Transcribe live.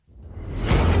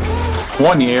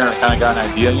One year, I kind of got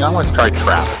an idea, I want to try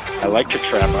trapping. I like to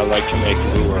trap, I like to make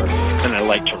lure, and I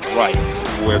like to write.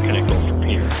 Where can I go from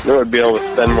here? I would be able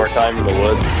to spend more time in the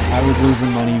woods. I was losing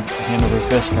money hand over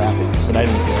fist trapping, but I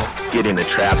didn't care. Getting the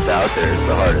traps out there is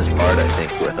the hardest part, I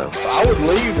think, with them. I would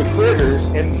leave the critters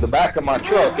in the back of my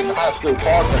truck in the high school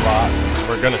parking lot.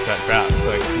 We're going to set traps,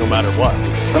 like, no matter what.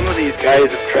 Some of these guys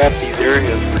have trapped these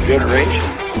areas for generations.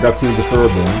 Got through the fur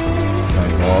bin.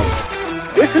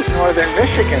 This is northern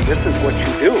Michigan. This is what you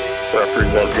do.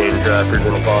 Representing trappers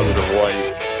in a positive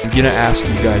light. I'm going to ask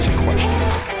you guys a question.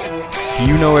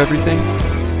 Do you know everything?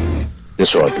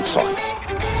 This ought to be fun.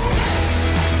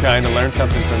 Trying to learn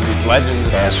something from these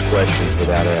legends. Ask questions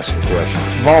without asking questions.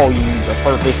 Volumes of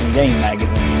Fur Fishing Game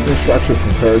magazine. Instruction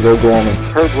from Parago Gorman.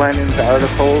 Herb Lennon's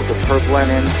articles, the Herb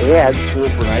Lennon ads. True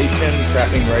information,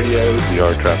 trapping radios. We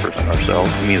are trappers ourselves.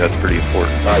 To me, that's pretty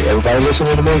important. All right, everybody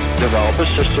listening to me? Develop a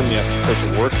system you have to put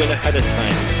the work in ahead of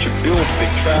time to build big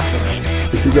trap line.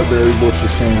 If you got berry bushes,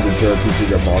 sand, and turkeys,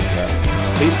 you got bobcat.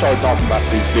 He started talking about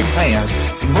these big pans.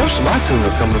 Most of my tuna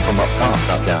are coming from up top,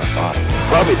 not down bottom.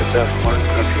 Probably the best market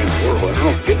country in the world. I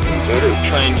don't get any better.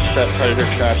 Trying to set predator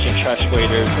traps and trash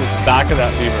waders. The back of that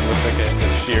beaver looks like a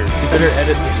shear. You better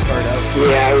edit this part out.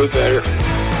 Yeah, we better.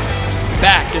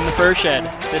 Back in the Fur Shed.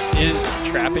 This is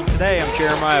Trapping Today. I'm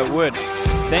Jeremiah Wood.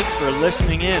 Thanks for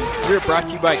listening in. We're brought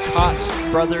to you by Kaatz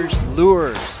Brothers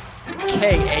Lures.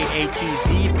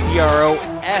 KAATZ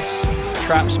BROS.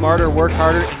 Trap smarter, work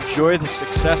harder, enjoy the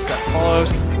success that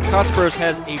follows. Kaatz Bros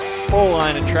has a full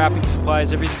line of trapping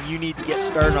supplies, everything you need to get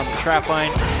started on the trap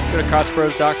line. Go to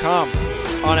KaatzBros.com.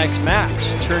 Onyx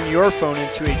Maps. Turn your phone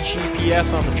into a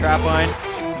GPS on the trap line.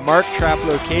 Mark trap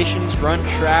locations, run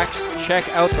tracks, check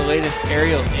out the latest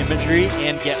aerial imagery,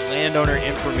 and get landowner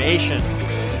information.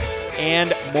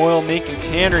 And Moyle Mink and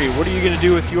Tannery. What are you going to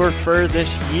do with your fur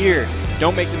this year?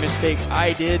 Don't make the mistake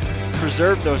I did.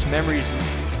 Preserve those memories.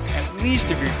 At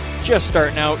least if you're just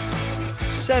starting out,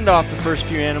 send off the first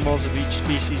few animals of each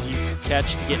species you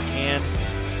catch to get tanned.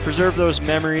 Preserve those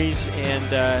memories and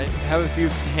have a few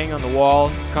to hang on the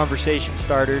wall, conversation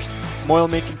starters. Moyle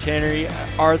Mink and Tannery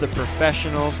are the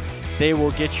professionals. They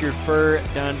will get your fur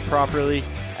done properly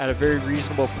at a very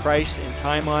reasonable price and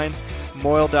timeline.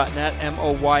 Moyle.net,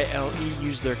 M-O-Y-L-E.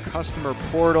 Use their customer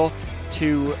portal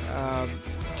to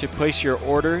place your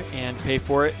order and pay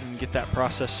for it and get that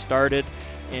process started.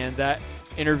 And that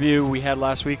interview we had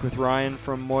last week with Ryan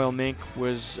from Moyle Mink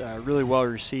was really well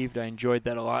received. I enjoyed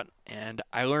that a lot, and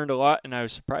I learned a lot, and I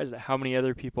was surprised at how many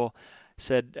other people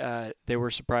said they were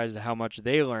surprised at how much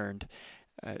they learned.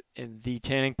 And the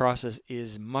tanning process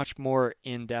is much more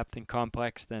in-depth and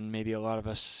complex than maybe a lot of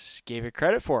us gave it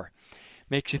credit for.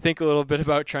 Makes you think a little bit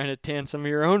about trying to tan some of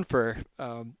your own fur,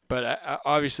 but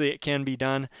obviously it can be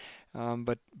done,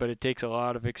 but it takes a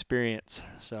lot of experience.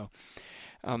 So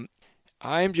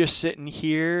I'm just sitting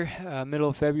here, middle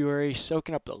of February,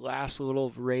 soaking up the last little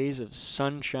rays of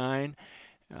sunshine.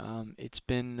 It's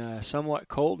been somewhat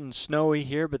cold and snowy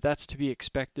here, but that's to be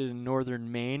expected in northern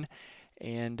Maine.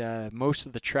 And most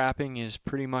of the trapping is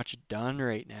pretty much done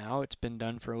right now. It's been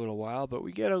done for a little while, but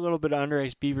we get a little bit of under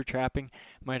ice beaver trapping.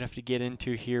 Might have to get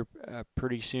into here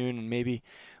pretty soon, and maybe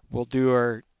we'll do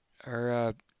our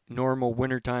normal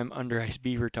wintertime under ice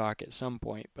beaver talk at some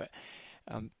point. But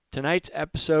tonight's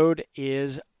episode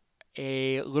is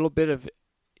a little bit of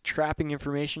trapping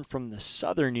information from the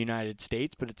southern United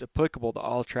States, but it's applicable to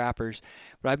all trappers.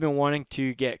 But I've been wanting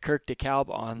to get Kirk DeKalb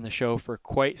on the show for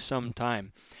quite some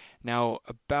time. Now,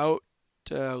 about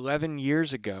 11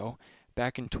 years ago,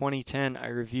 back in 2010, I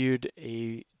reviewed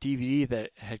a DVD that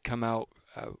had come out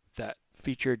that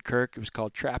featured Kirk. It was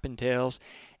called Trappin' Tales,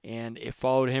 and it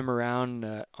followed him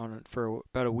around for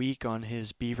about a week on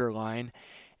his beaver line,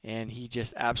 and he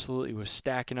just absolutely was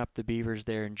stacking up the beavers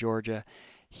there in Georgia.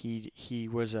 He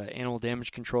was an animal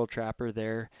damage control trapper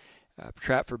there.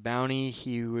 Trap for bounty,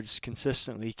 he was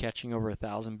consistently catching over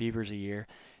 1,000 beavers a year.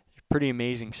 Pretty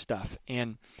amazing stuff,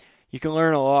 and you can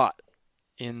learn a lot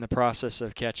in the process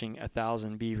of catching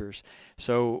 1,000 beavers.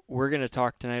 So we're going to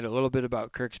talk tonight a little bit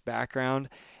about Kirk's background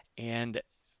and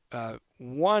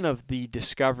one of the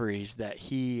discoveries that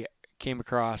he came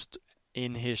across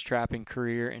in his trapping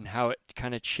career and how it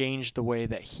kind of changed the way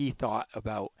that he thought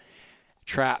about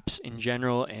traps in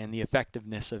general and the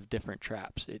effectiveness of different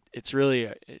traps. It's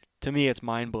really, to me, it's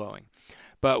mind-blowing.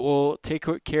 But we'll take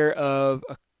care of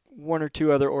one or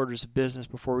two other orders of business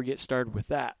before we get started with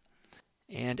that.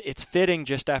 And it's fitting,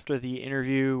 just after the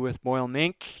interview with Moyle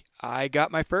Mink, I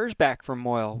got my furs back from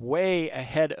Moyle way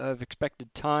ahead of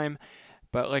expected time.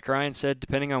 But like Ryan said,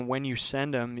 depending on when you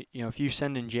send them, if you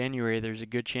send in January, there's a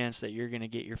good chance that you're going to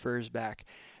get your furs back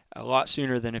a lot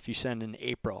sooner than if you send in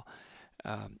April.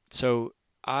 So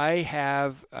I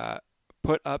have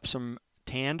put up some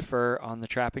tanned fur on the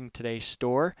Trapping Today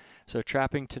store, so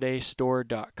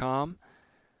trappingtodaystore.com.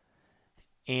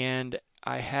 And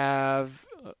I have,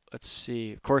 let's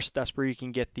see, of course, that's where you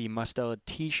can get the Mustelid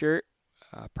t-shirt,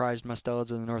 prized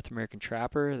Mustelids of the North American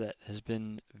Trapper, that has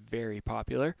been very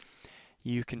popular.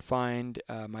 You can find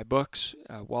my books,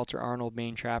 Walter Arnold,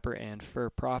 Maine Trapper, and Fur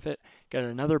Prophet. Got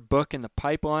another book in the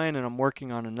pipeline, and I'm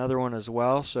working on another one as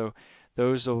well, so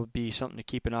those will be something to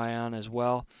keep an eye on as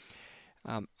well.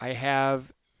 I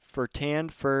have, for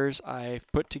tanned furs, I've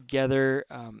put together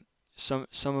some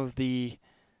of the...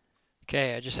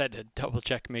 Okay, I just had to double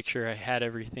check, make sure I had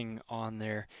everything on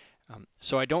there.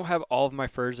 So I don't have all of my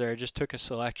furs there. I just took a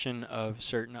selection of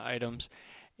certain items,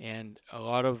 and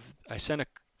I sent a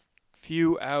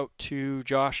few out to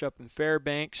Josh up in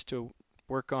Fairbanks to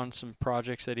work on some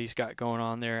projects that he's got going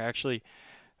on there. Actually,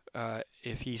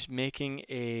 if he's making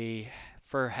a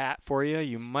fur hat for you,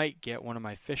 you might get one of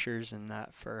my fishers in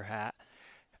that fur hat.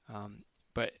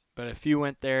 But a few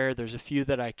went there. There's a few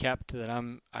that I kept that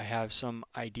I have some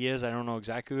ideas. I don't know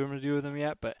exactly what I'm going to do with them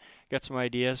yet, but got some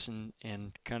ideas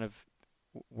and kind of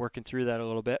working through that a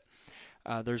little bit.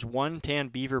 There's one tan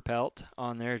beaver pelt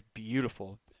on there.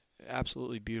 Beautiful,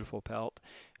 absolutely beautiful pelt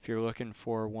if you're looking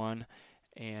for one.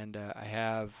 And I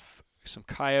have some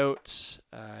coyotes.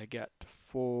 I got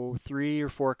 3 or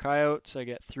 4 coyotes. I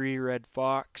got 3 red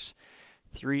fox,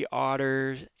 3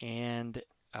 otters, and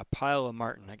a pile of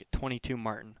marten. I get 22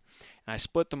 marten. And I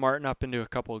split the marten up into a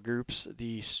couple of groups.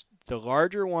 The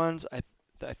larger ones I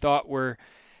thought were,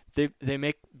 they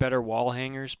make better wall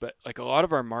hangers, but like a lot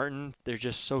of our marten, they're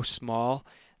just so small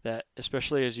that,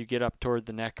 especially as you get up toward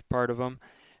the neck part of them,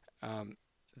 on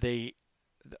the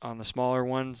smaller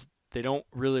ones, they don't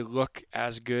really look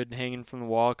as good hanging from the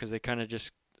wall because they kind of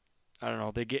just, I don't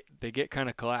know, they get kind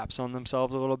of collapse on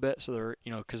themselves a little bit. So they're,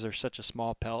 because they're such a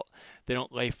small pelt, they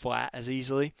don't lay flat as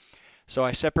easily. So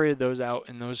I separated those out,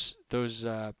 and those they're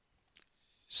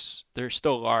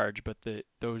still large, but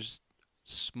those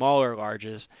smaller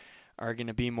larges are going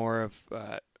to be more of,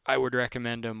 I would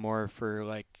recommend them more for,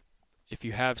 like, if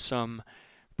you have some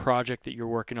project that you're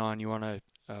working on, you want to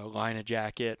line a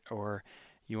jacket, or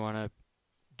you want to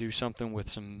do something with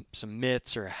some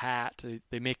mitts or a hat.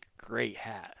 They make a great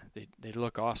hat. They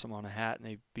look awesome on a hat, and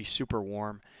they'd be super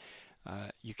warm.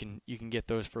 You can get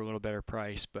those for a little better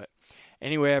price. But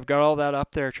anyway, I've got all that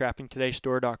up there at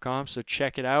trappingtodaystore.com, so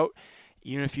check it out.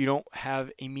 Even if you don't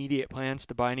have immediate plans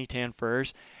to buy any tan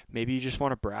furs, maybe you just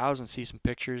want to browse and see some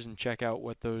pictures and check out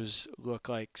what those look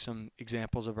like, some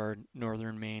examples of our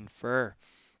northern Maine fur.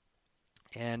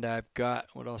 And I've got,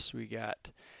 what else we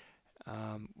got?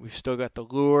 We've still got the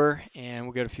lure, and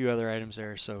we've got a few other items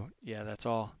there. So yeah, that's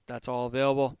all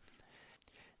available.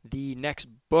 The next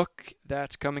book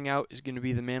that's coming out is going to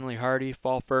be the Manly Hardy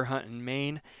Fall Fur Hunt in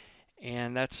Maine,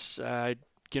 and that's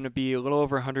going to be a little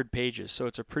over 100 pages. So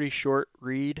it's a pretty short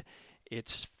read.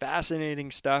 It's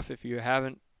fascinating stuff. If you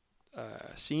haven't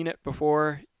seen it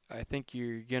before, I think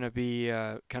you're going to be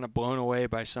kind of blown away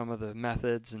by some of the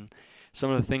methods and some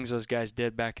of the things those guys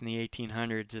did back in the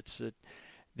 1800s. It's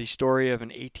the story of an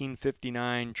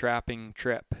 1859 trapping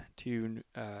trip to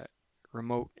a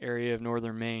remote area of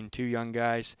northern Maine. 2 young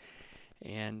guys,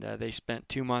 and they spent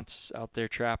 2 months out there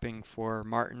trapping for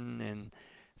marten and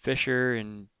fisher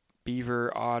and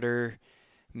beaver, otter,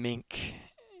 mink,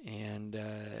 and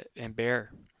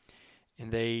bear.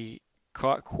 And they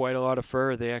caught quite a lot of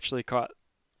fur. They actually caught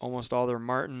almost all their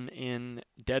marten in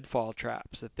deadfall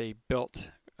traps that they built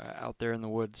out there in the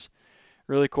woods.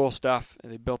 Really cool stuff.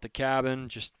 They built a cabin.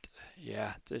 Just,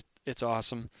 yeah, it's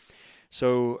awesome.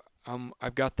 So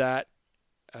I've got that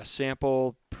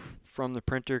sample from the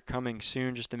printer coming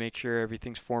soon, just to make sure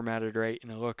everything's formatted right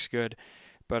and it looks good.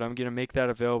 But I'm going to make that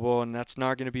available, and that's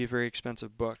not going to be a very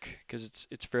expensive book because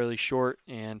it's fairly short,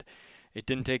 and it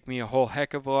didn't take me a whole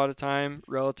heck of a lot of time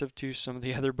relative to some of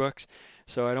the other books.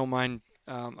 So I don't mind.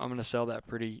 I'm going to sell that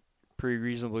pretty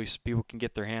reasonably so people can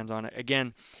get their hands on it.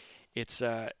 Again, it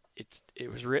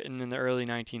was written in the early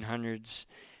 1900s,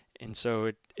 and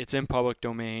so it's in public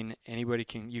domain.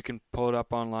 You can pull it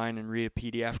up online and read a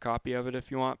PDF copy of it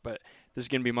if you want, but this is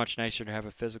going to be much nicer to have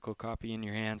a physical copy in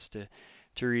your hands to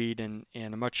read, and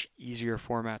a much easier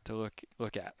format to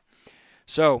look at.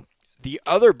 So the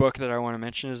other book that I want to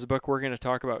mention is the book we're going to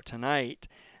talk about tonight,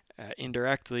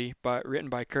 indirectly, but written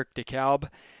by Kirk DeKalb.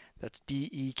 That's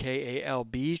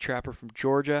D-E-K-A-L-B, trapper from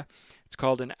Georgia. It's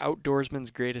called An Outdoorsman's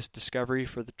Greatest Discovery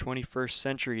for the 21st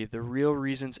Century, The Real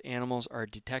Reasons Animals Are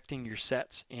Detecting Your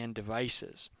Sets and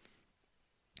Devices.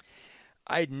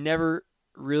 I'd never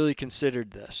really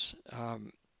considered this.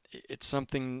 It's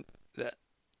something that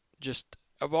just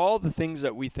of all the things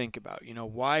that we think about,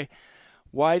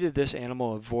 why did this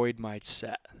animal avoid my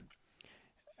set?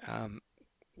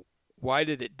 Why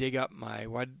did it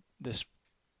why did this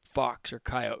fox or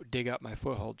coyote dig up my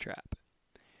foothold trap?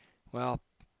 Well,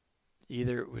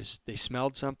 either it was they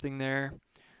smelled something there,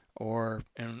 or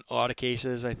in a lot of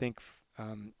cases, I think,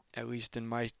 at least in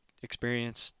my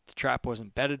experience, the trap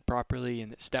wasn't bedded properly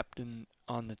and it stepped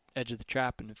on the edge of the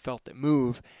trap and it felt it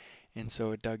move, and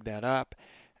so it dug that up.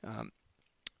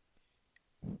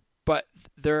 But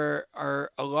there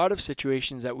are a lot of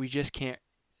situations that we just can't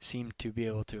seem to be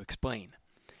able to explain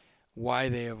why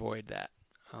they avoid that.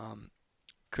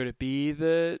 Could it be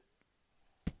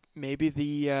maybe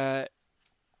the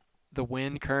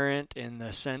wind current and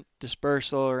the scent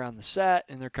dispersal around the set,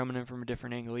 and they're coming in from a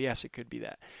different angle? Yes, it could be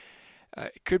that.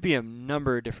 It could be a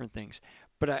number of different things.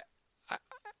 But I,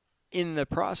 in the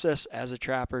process as a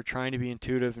trapper, trying to be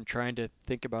intuitive and trying to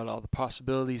think about all the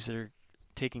possibilities that are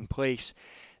taking place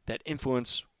that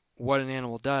influence what an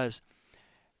animal does,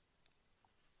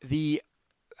 the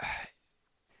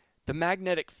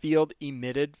magnetic field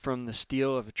emitted from the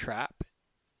steel of a trap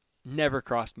never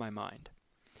crossed my mind.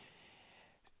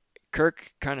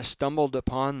 Kirk kind of stumbled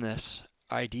upon this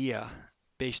idea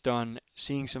based on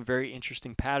seeing some very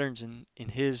interesting patterns in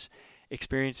his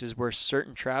experiences where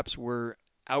certain traps were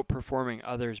outperforming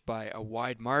others by a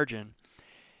wide margin,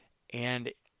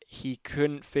 and he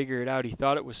couldn't figure it out. He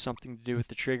thought it was something to do with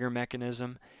the trigger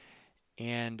mechanism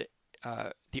and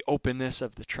the openness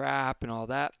of the trap and all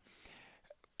that,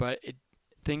 but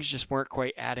things just weren't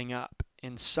quite adding up.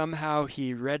 And somehow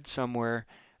he read somewhere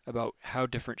about how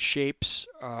different shapes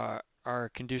are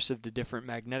conducive to different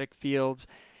magnetic fields,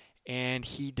 and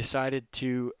he decided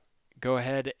to go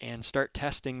ahead and start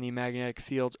testing the magnetic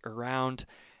fields around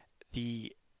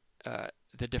the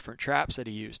different traps that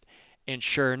he used. And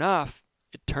sure enough,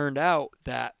 it turned out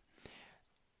that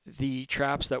the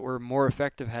traps that were more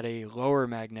effective had a lower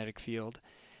magnetic field,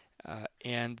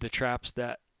 and the traps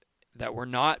that were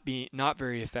not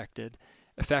very effective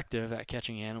at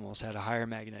catching animals had a higher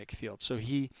magnetic field. So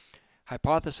he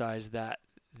hypothesized that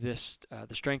the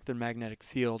strengthened magnetic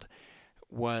field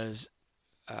was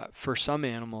for some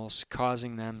animals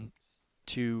causing them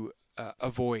to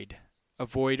avoid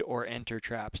or enter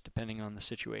traps depending on the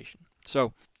situation.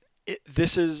 So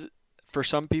this is, for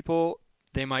some people,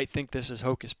 they might think this is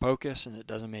hocus pocus and it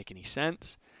doesn't make any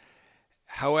sense.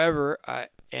 However, I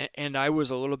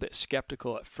was a little bit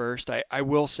skeptical at first. I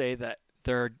will say that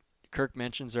Kirk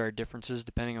mentions there are differences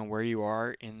depending on where you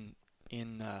are on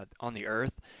the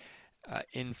Earth.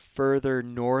 In further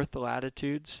north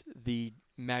latitudes, the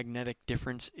magnetic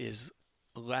difference is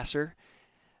lesser,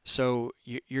 so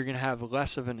you're going to have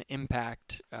less of an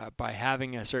impact by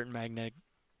having a certain magnetic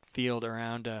field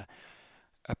around a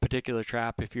particular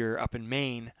trap if you're up in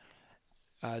Maine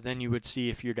than you would see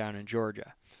if you're down in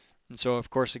Georgia. And so, of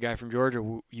course, the guy from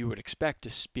Georgia, you would expect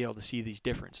to be able to see these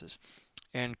differences.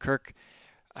 And Kirk,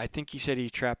 I think he said he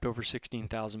trapped over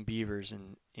 16,000 beavers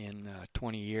in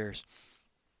 20 years.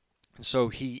 And so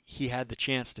he had the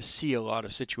chance to see a lot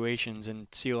of situations and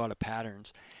see a lot of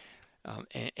patterns.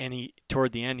 And he,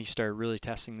 toward the end, he started really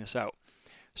testing this out.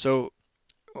 So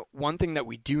one thing that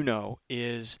we do know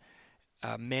is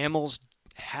mammals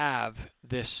have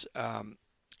this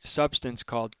substance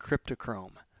called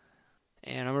cryptochrome.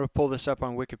 And I'm going to pull this up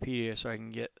on Wikipedia so I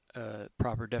can get a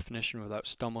proper definition without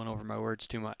stumbling over my words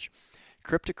too much.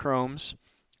 Cryptochromes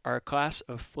are a class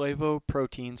of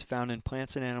flavoproteins found in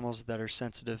plants and animals that are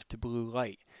sensitive to blue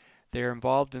light. They are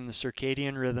involved in the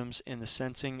circadian rhythms and the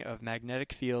sensing of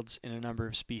magnetic fields in a number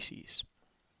of species.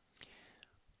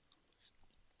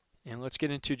 And let's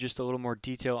get into just a little more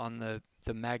detail on the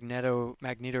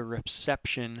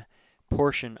magnetoreception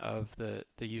portion of the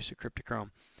use of cryptochrome.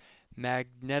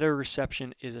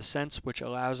 Magnetoreception is a sense which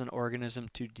allows an organism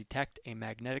to detect a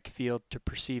magnetic field to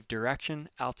perceive direction,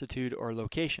 altitude, or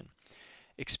location.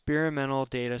 Experimental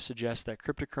data suggests that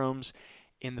cryptochromes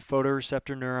in the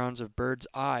photoreceptor neurons of birds'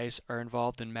 eyes are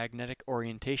involved in magnetic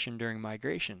orientation during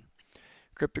migration.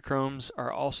 Cryptochromes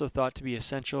are also thought to be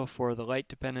essential for the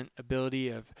light-dependent ability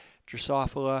of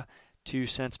Drosophila to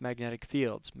sense magnetic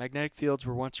fields. Magnetic fields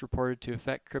were once reported to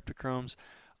affect cryptochromes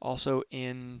also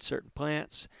in certain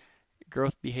plants.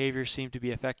 Growth behavior seemed to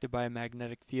be affected by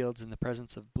magnetic fields in the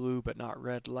presence of blue but not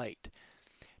red light.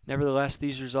 Nevertheless,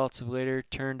 these results have later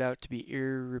turned out to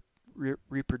be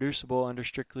reproducible under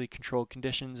strictly controlled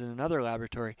conditions in another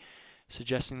laboratory,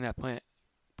 suggesting that plant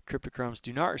cryptochromes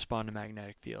do not respond to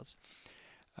magnetic fields.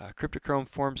 Cryptochrome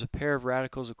forms a pair of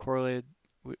radicals of correlated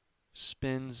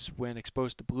spins when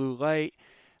exposed to blue light,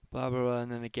 blah, blah, blah,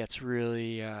 and then it gets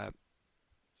really a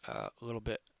little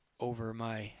bit over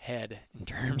my head in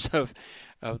terms of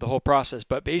the whole process.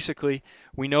 But basically,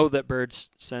 we know that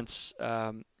birds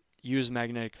use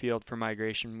magnetic field for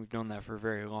migration. We've known that for a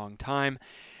very long time.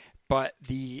 But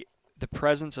the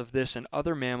presence of this in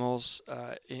other mammals,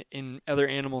 in other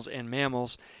animals and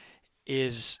mammals,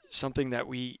 is something that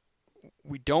we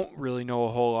don't really know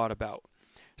a whole lot about.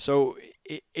 So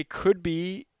it could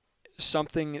be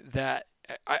something that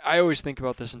I always think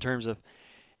about this in terms of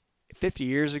 50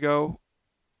 years ago.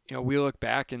 We look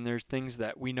back and there's things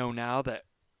that we know now that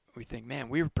we think, man,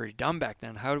 we were pretty dumb back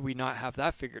then. How did we not have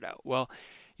that figured out? Well,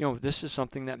 this is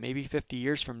something that maybe 50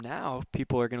 years from now,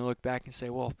 people are going to look back and say,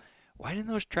 well, why didn't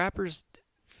those trappers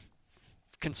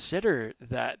consider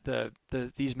that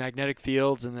these magnetic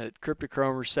fields and the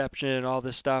cryptochrome reception and all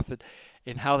this stuff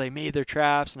and how they made their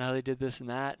traps and how they did this and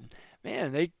that? And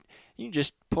man, you can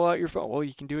just pull out your phone. Well,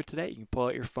 you can do it today. You can pull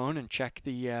out your phone and check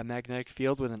the magnetic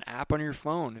field with an app on your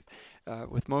phone.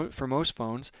 For most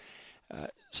phones,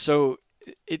 so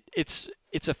it's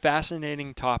a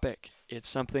fascinating topic. It's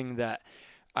something that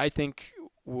I think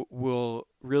will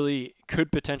really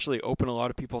could potentially open a lot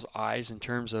of people's eyes in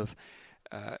terms of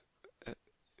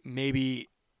maybe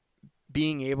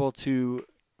being able to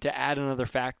add another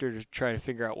factor to try to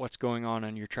figure out what's going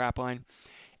on your trap line.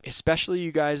 Especially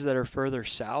you guys that are further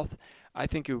south, I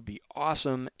think it would be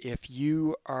awesome if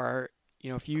you are,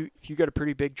 if you got a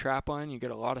pretty big trap line, you got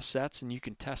a lot of sets, and you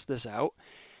can test this out.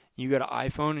 You got an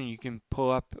iPhone, and you can pull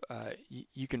up,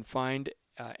 you can find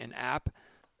an app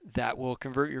that will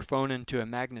convert your phone into a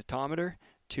magnetometer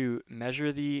to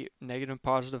measure the negative and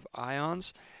positive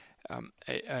ions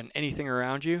and anything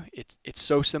around you. It's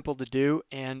so simple to do,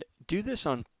 and do this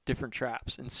on different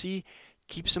traps and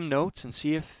keep some notes and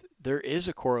see if there is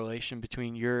a correlation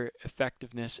between your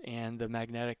effectiveness and the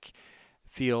magnetic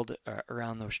field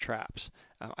around those traps.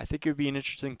 I think it would be an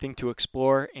interesting thing to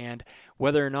explore, and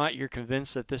whether or not you're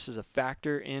convinced that this is a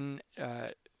factor in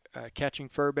catching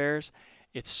fur bears,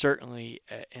 it's certainly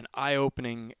an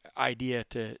eye-opening idea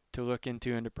to look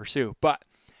into and to pursue. But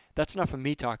that's enough of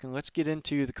me talking. Let's get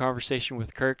into the conversation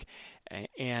with Kirk,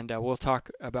 and we'll talk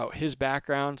about his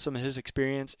background, some of his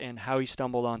experience, and how he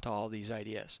stumbled onto all these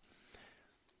ideas.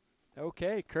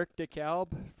 Okay, Kirk DeKalb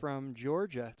from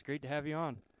Georgia. It's great to have you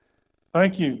on.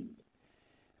 Thank you.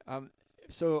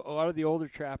 So a lot of the older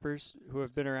trappers who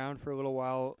have been around for a little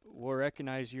while will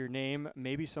recognize your name.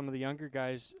 Maybe some of the younger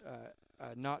guys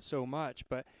not so much,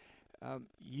 but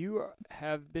you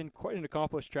have been quite an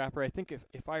accomplished trapper. I think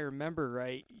if I remember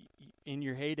right, in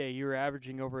your heyday, you were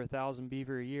averaging over 1,000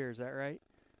 beaver a year. Is that right?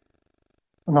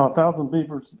 No, 1,000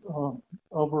 beavers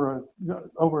over a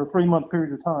 3-month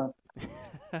period of time.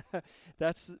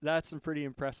 That's some pretty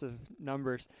impressive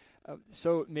numbers.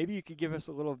 So maybe you could give us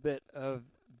a little bit of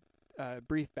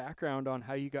brief background on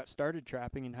how you got started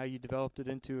trapping and how you developed it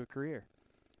into a career.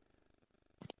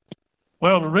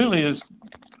 Well, it really is,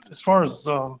 as far as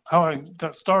how I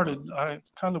got started, I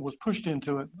kind of was pushed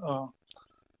into it.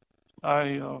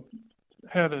 I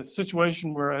had a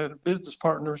situation where I had business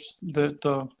partners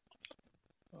that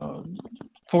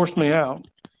forced me out.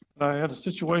 I had a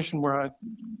situation where I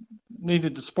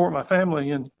needed to support my family,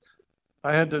 and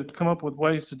I had to come up with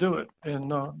ways to do it.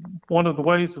 And one of the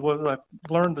ways was I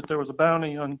learned that there was a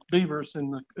bounty on beavers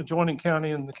in the adjoining county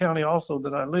and the county also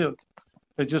that I lived.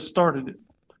 They just started it.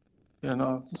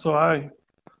 And so I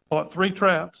bought 3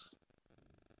 traps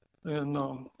and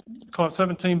caught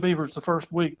 17 beavers the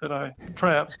first week that I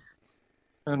trapped.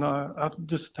 And I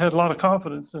just had a lot of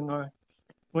confidence, and I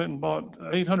went and bought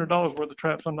 $800 worth of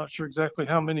traps. I'm not sure exactly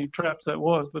how many traps that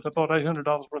was, but I bought $800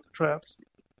 worth of traps.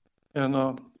 And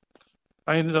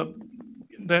I ended up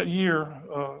that year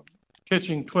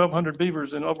catching 1,200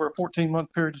 beavers in over a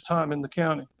 14-month period of time in the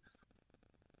county.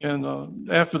 And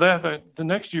after that, the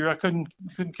next year I couldn't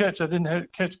catch. I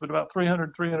didn't catch but about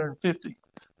 300, 350.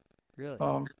 Really?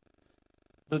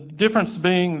 The difference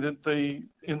being that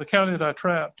in the county that I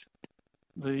trapped,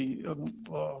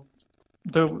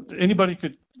 anybody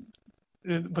could,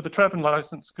 with a trapping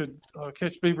license, could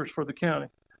catch beavers for the county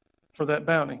for that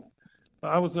bounty.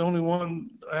 I was the only one.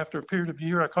 After a period of a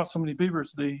year, I caught so many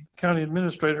beavers. The county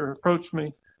administrator approached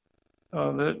me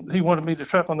that he wanted me to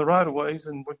trap on the right-of-ways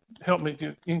and would help me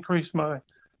to increase my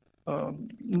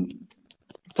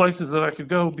places that I could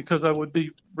go, because I would be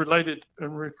related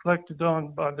and reflected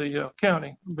on by the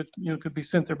county, but could be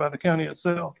sent there by the county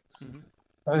itself.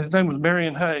 Mm-hmm. His name was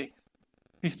Marion Hay.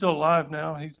 He's still alive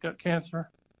now. He's got cancer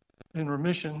in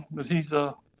remission, but he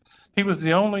was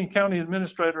the only county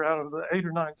administrator out of the 8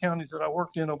 or 9 counties that I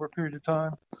worked in over a period of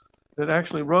time that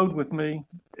actually rode with me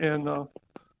and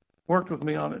worked with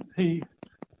me on it. He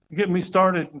get me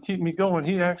started and keep me going.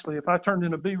 He actually, if I turned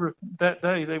in a beaver that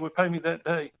day, they would pay me that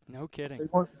day. No kidding.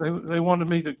 They wanted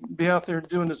me to be out there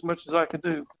doing as much as I could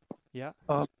do. Yeah.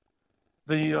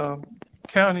 The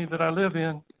county that I live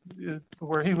in,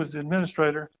 where he was the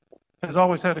administrator, has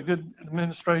always had a good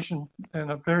administration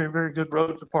and a very, very good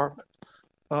roads department.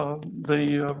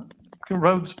 The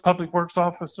roads public works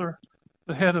officer,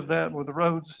 the head of that with the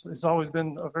roads, has always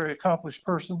been a very accomplished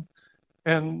person.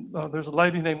 And there's a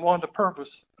lady named Wanda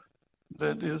Purvis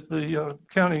that is the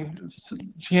county.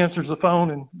 She answers the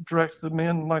phone and directs the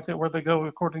men like that where they go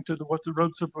according to what the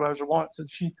road supervisor wants. And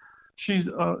she's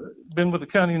been with the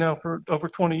county now for over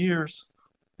 20 years,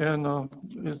 and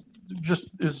is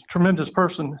a tremendous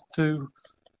person to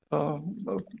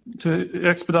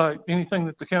expedite anything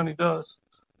that the county does,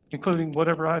 including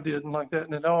whatever I did and like that.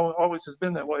 And it always has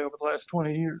been that way over the last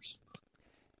 20 years.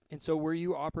 And so were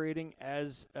you operating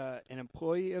as an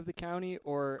employee of the county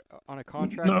or on a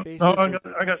contract basis? No,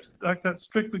 I got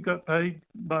strictly got paid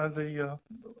by the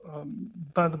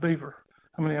beaver.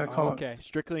 How many I call it? Okay,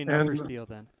 strictly a numbers deal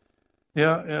then.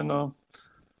 Yeah, and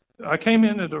I came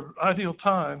in at an ideal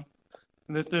time.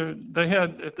 That they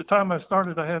had, at the time I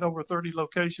started, I had over 30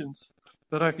 locations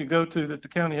that I could go to that the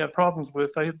county had problems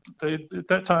with. They at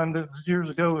that time, that was years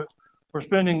ago, were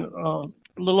spending a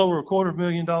little over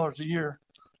 $250,000 a year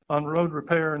on road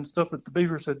repair and stuff that the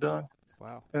beavers had done.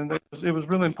 Wow. And it was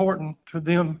really important to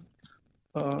them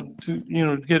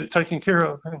to get it taken care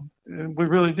of, and we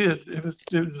really did. It was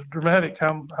dramatic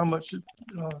how much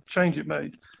change it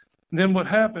made. And then what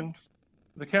happened,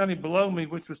 the county below me,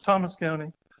 which was Thomas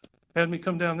County, had me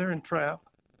come down there and trap.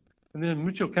 And then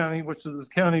Mitchell County, which is the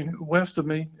county west of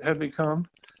me, had me come.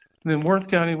 And then Worth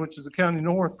County, which is the county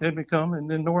north, had me come.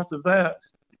 And then north of that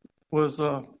was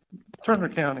Turner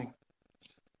County.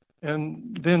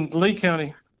 And then Lee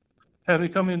County had me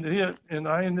come into it, and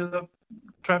I ended up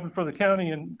trapping for the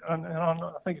county and on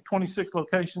I think 26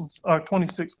 locations, or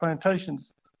 26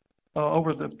 plantations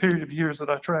over the period of years that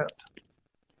I trapped.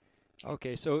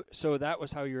 Okay, so that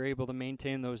was how you were able to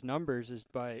maintain those numbers, is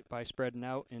by spreading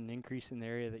out and increasing the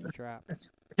area that you trap.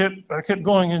 I kept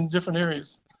going in different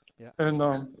areas. Yeah. And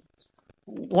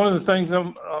one of the things,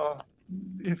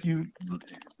 if you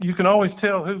can always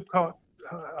tell who caught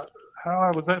how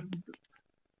I was at.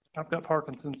 I've got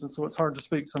Parkinson's, and so it's hard to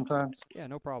speak sometimes. Yeah,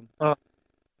 no problem. What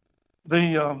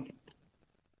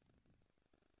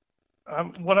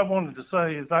I wanted to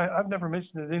say is I've never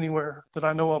mentioned it anywhere that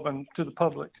I know of and to the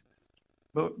public.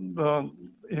 But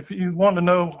if you want to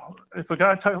know, if a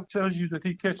guy tells you that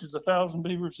he catches 1,000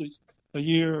 beavers a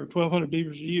year or 1,200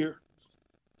 beavers a year,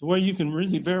 the way you can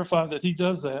really verify that he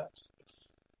does that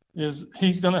is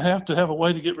he's going to have a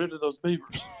way to get rid of those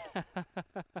beavers.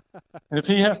 And if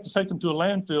he has to take them to a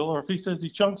landfill, or if he says he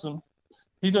chunks them,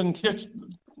 he doesn't catch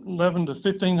 11 to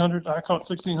 1,500. I caught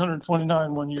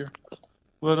 1,629 one year.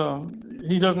 But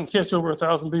he doesn't catch over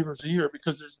 1,000 beavers a year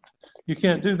because you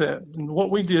can't do that. And what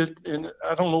we did, and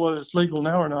I don't know whether it's legal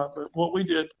now or not, but what we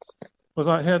did was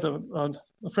I had a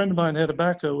friend of mine had a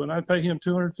backhoe, and I'd pay him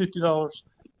 $250.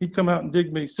 He'd come out and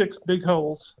dig me 6 big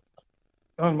holes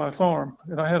on my farm.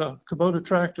 And I had a Kubota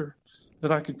tractor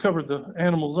that I could cover the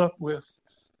animals up with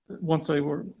once they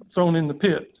were thrown in the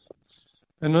pit.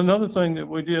 And another thing that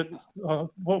we did,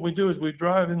 what we do is we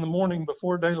drive in the morning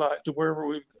before daylight to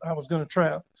wherever I was going to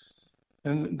trap.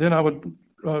 And then I would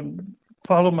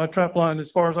follow my trap line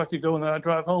as far as I could go, and then I'd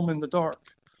drive home in the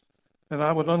dark. And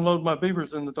I would unload my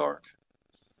beavers in the dark.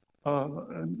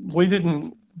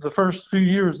 The first few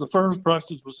years, the fur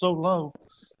prices was so low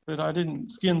that I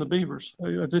didn't skin the beavers.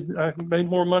 I made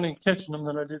more money catching them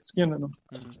than I did skinning them.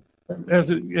 Mm-hmm.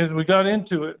 As we got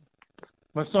into it,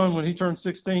 my son, when he turned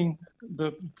 16,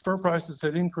 the fur prices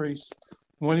had increased.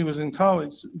 When he was in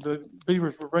college, the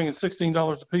beavers were bringing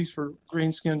 $16 a piece for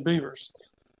green-skinned beavers.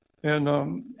 And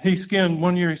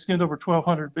one year he skinned over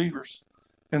 1,200 beavers.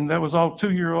 And that was all 2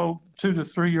 to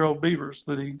 3 year old beavers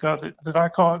that he got that I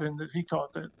caught and that he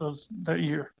caught that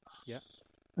year. Yeah.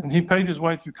 And he paid his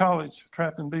way through college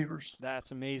trapping beavers.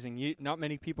 That's amazing. Not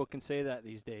many people can say that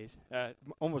these days.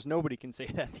 Almost nobody can say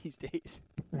that these days.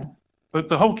 Yeah. But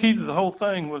the whole key to the whole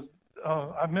thing was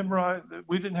I memorized.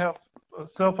 We didn't have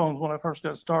cell phones when I first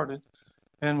got started,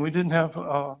 and we didn't have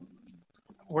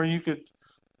where you could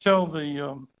tell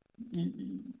the.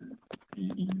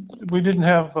 We didn't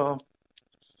have.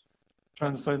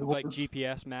 Trying to say the like words.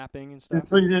 GPS mapping and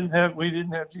stuff. We didn't have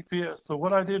GPS. So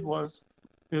what I did was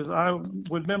I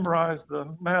would memorize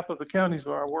the map of the counties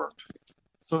where I worked,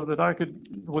 so that I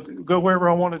could go wherever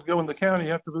I wanted to go in the county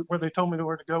after where they told me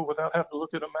where to go without having to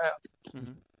look at a map.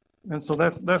 Mm-hmm. And so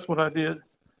that's what I did.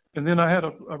 And then I had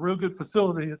a real good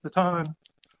facility at the time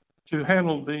to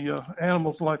handle the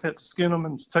animals like that, to skin them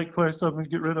and take place of them and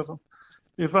get rid of them.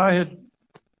 If I had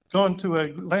gone to a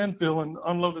landfill and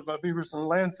unloaded my beavers in a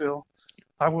landfill,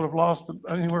 I would have lost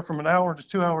anywhere from an hour to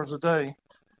 2 hours a day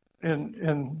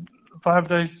in 5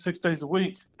 days, 6 days a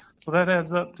week. So that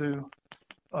adds up to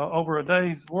over a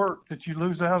day's work that you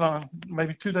lose out on,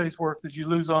 maybe 2 days' work that you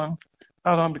lose out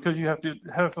on because you have to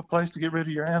have a place to get rid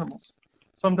of your animals.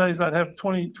 Some days I'd have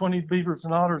 20 beavers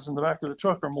and otters in the back of the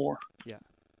truck or more. Yeah.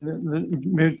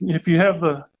 If you have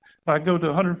I go to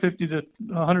 150 to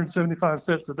 175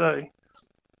 sets a day.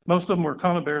 Most of them were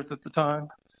conibears at the time.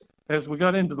 As we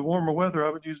got into the warmer weather, I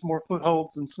would use more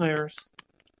footholds and snares.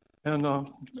 And I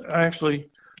actually,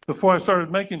 before I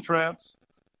started making traps,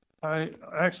 I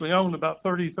actually owned about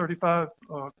 35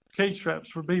 cage traps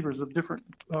for beavers of different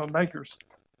makers.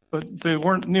 But they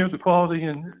weren't near the quality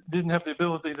and didn't have the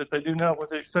ability that they do now, with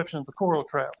the exception of the coral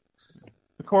trap.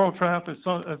 The coral trap is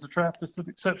a trap that's an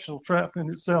exceptional trap in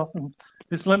itself, and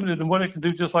it's limited in what it can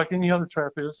do, just like any other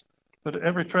trap is. But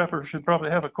every trapper should probably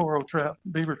have a coral trap,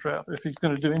 beaver trap, if he's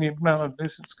going to do any amount of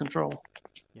nuisance control.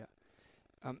 Yeah.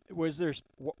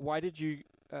 Why did you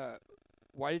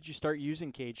start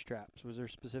using cage traps? Was there a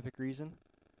specific reason?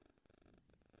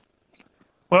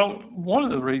 Well, one of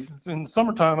the reasons in the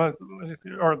summertime,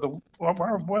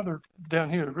 our weather down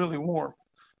here is really warm,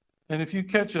 and if you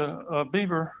catch a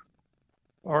beaver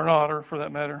or an otter, for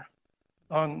that matter,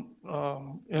 and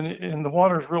the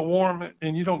water is real warm,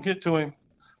 and you don't get to him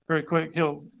very quick,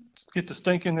 he'll get to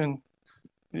stinking, and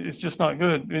it's just not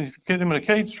good. And if you get him in a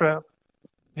cage trap,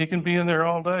 he can be in there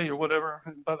all day or whatever.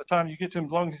 And by the time you get to him,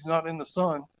 as long as he's not in the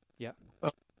sun, yeah,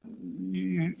 I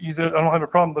don't have a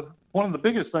problem. But one of the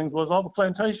biggest things was all the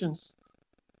plantations.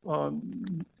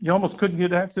 You almost couldn't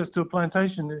get access to a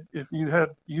plantation if you had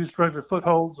used regular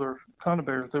footholds or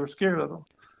conibears. They were scared of them.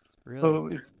 Really? So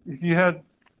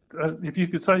if you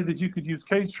could say that you could use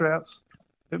cage traps,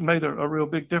 it made a real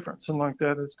big difference in like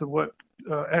that as to what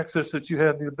access that you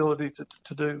had the ability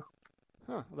to do.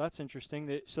 Huh, well, that's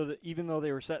interesting. So that even though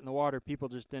they were set in the water, people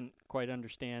just didn't quite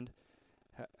understand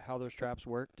how those traps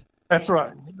worked? That's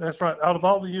right. Out of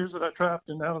all the years that I trapped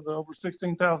and out of the over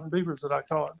 16,000 beavers that I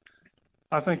caught,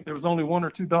 I think there was only 1 or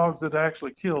 2 dogs that I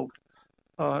actually killed.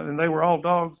 And they were all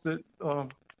dogs that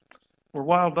were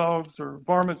wild dogs or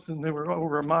varmints, and they were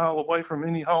over a mile away from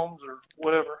any homes or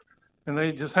whatever. And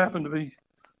they just happened to be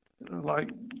like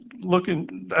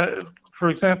looking at, for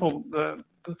example, the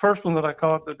first one that I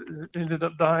caught that ended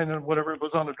up dying or whatever, it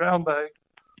was on a drown bag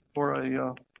for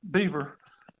a beaver,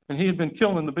 and he had been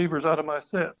killing the beavers out of my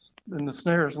sets and the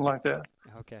snares and like that.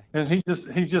 Okay. And he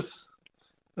just,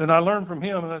 and I learned from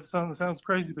him, and that sounds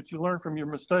crazy, but you learn from your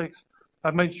mistakes.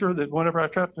 I made sure that whenever I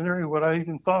trapped an area where I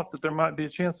even thought that there might be a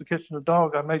chance of catching a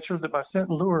dog, I made sure that my scent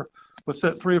and lure was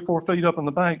set 3 or 4 feet up on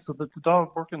the bank so that the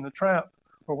dog working the trap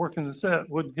or working the set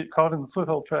wouldn't get caught in the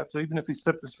foothold trap. So even if he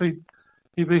stepped his feet,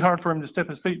 it'd be hard for him to step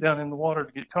his feet down in the water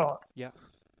to get caught. Yeah.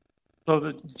 So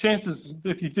the chances,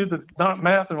 if you did the not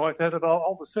math and like that, of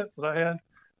all the sets that I had,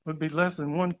 would be less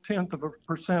than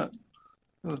 0.1%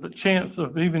 of the chance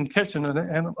of even catching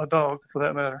a dog, for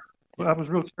that matter. But I was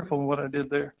real careful in what I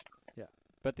did there. Yeah,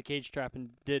 but the cage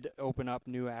trapping did open up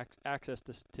new access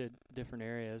to different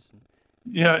areas.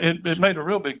 Yeah, it made a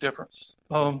real big difference.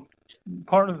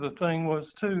 Part of the thing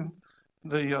was too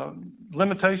the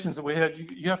limitations that we had.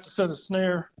 You have to set a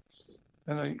snare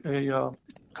and a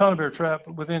conibear trap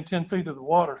within 10 feet of the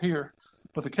water here.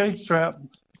 With a cage trap,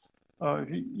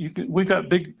 we got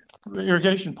big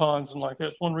irrigation ponds and like that.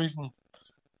 That's one reason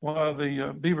why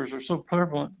the beavers are so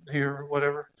prevalent here or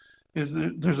whatever, is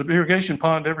that there's an irrigation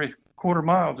pond every quarter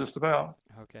mile just about.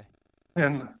 Okay.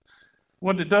 And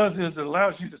what it does is it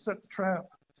allows you to set the trap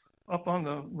up on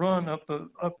the run, up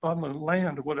on the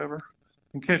land or whatever,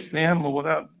 and catch the animal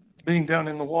without being down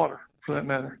in the water, for that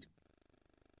matter.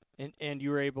 And you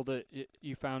were able to,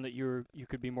 you found that you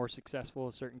could be more successful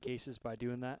in certain cases by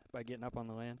doing that, by getting up on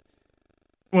the land?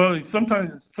 Well,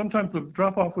 sometimes the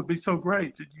drop off would be so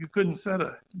great that you couldn't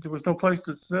there was no place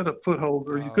to set a foothold,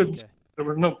 or you couldn't, there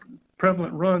was no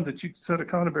prevalent run that you could set a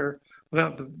conibear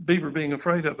without the beaver being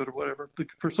afraid of it or whatever.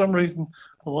 For some reason,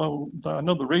 well, I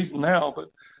know the reason now,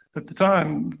 but at the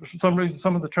time, for some reason,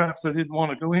 some of the traps I didn't want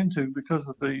to go into because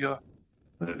of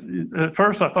at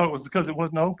first I thought it was because it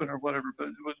wasn't open or whatever, but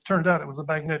it turned out it was a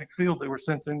magnetic field. They were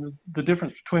sensing the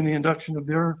difference between the induction of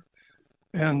the earth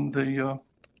and the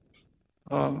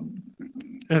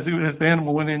as the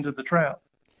animal went into the trap.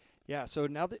 Yeah. So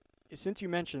now since you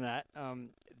mentioned that,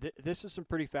 this is some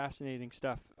pretty fascinating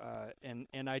stuff,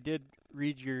 and I did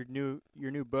read your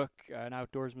new book, An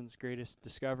Outdoorsman's Greatest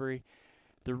Discovery,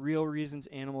 The Real Reasons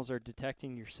Animals Are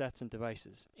Detecting Your Sets and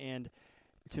Devices. And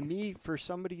to me, for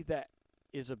somebody that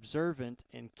is observant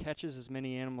and catches as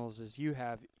many animals as you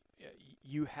have,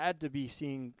 you had to be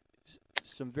seeing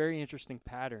some very interesting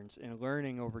patterns and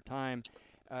learning over time.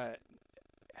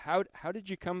 How did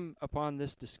you come upon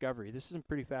this discovery? This is some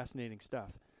pretty fascinating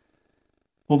stuff.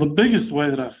 Well, the biggest way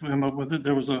that I came up with it,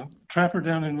 there was a trapper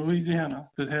down in Louisiana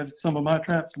that had some of my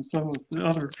traps and some of the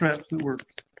other traps that were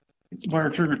wire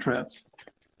trigger traps.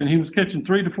 And he was catching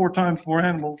 3 to 4 times more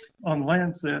animals on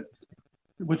land sets,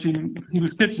 which he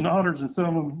was catching otters and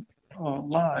selling them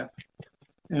live.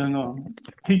 And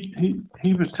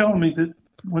he was telling me that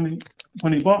when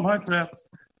he bought my traps,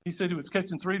 he said he was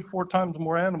catching 3 to 4 times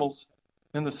more animals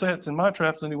in the sets in my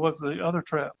traps than he was the other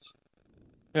traps.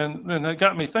 And that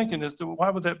got me thinking as to why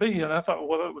would that be? And I thought,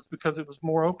 well, it was because it was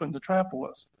more open, the trap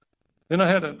was. Then I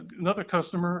had another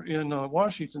customer in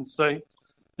Washington State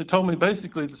that told me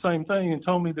basically the same thing and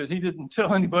told me that he didn't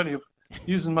tell anybody of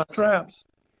using my traps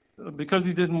because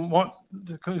he didn't want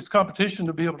his competition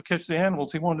to be able to catch the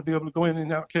animals. He wanted to be able to go in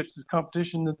and out catch his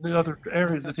competition in the other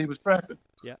areas that he was trapping.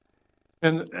 Yeah.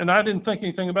 And I didn't think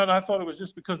anything about it. I thought it was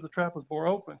just because the trap was more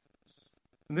open.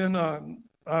 And then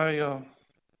I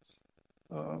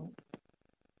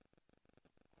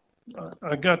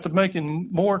got to making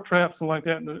more traps and like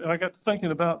that, and I got to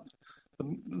thinking about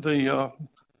the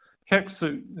hex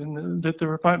suit, and that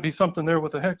there might be something there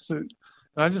with the hex suit.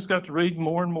 And I just got to read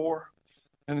more and more,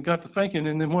 and got to thinking.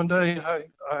 And then one day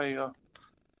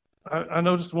I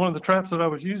noticed one of the traps that I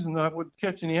was using, I wouldn't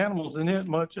catch any animals in it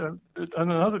much.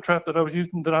 Another trap that I was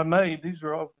using that I made, these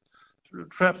are all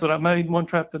traps that I made, one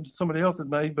trap that somebody else had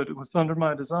made, but it was under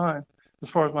my design as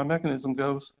far as my mechanism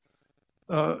goes.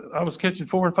 I was catching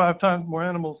 4 or 5 times more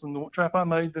animals in the trap I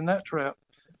made than that trap.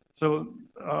 So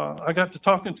I got to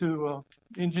talking to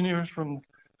engineers from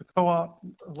the co-op,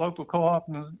 local co-op,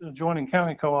 and the adjoining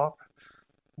county co-op.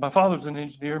 My father's an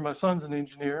engineer, my son's an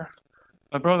engineer,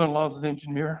 my brother-in-law's an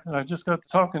engineer, and I just got to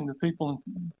talking to people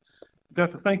and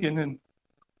got to thinking, and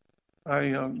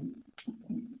I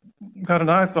got an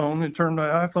iPhone and turned my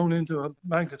iPhone into a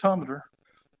magnetometer.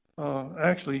 I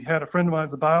actually had a friend of mine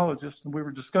as a biologist, and we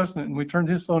were discussing it, and we turned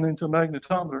his phone into a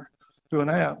magnetometer through an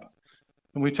app.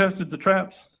 And we tested the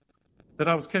traps that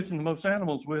I was catching the most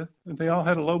animals with, and they all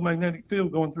had a low magnetic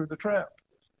field going through the trap.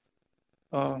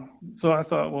 So I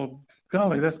thought, well,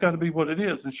 golly, that's got to be what it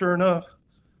is. And sure enough,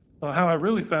 how I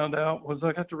really found out was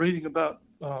I got to reading about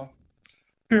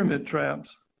pyramid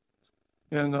traps,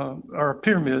 and or a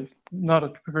pyramid, not a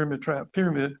pyramid trap,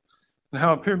 pyramid, and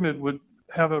how a pyramid would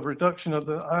have a reduction of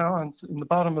the ions in the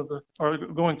bottom of the, or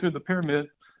going through the pyramid,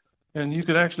 and you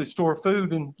could actually store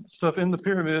food and stuff in the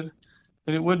pyramid,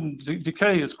 and it wouldn't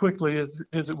decay as quickly as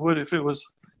it would if it was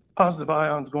positive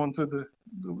ions going through the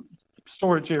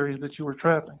storage area that you were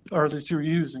trapping or that you were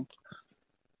using.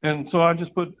 And so I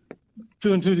just put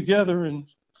 2 and 2 together and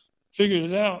figured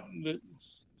it out that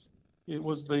it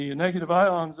was the negative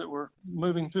ions that were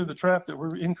moving through the trap that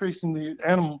were increasing the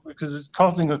animal, because it's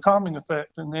causing a calming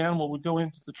effect, and the animal would go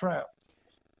into the trap.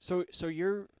 So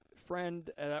your friend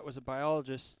that was a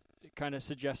biologist kind of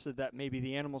suggested that maybe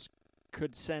the animals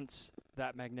could sense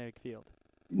that magnetic field.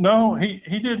 No, he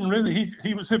didn't really.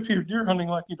 He was hip here deer hunting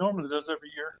like he normally does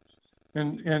every year,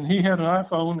 and he had an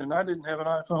iPhone and I didn't have an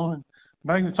iPhone, and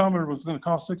magnetometer was going to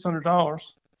cost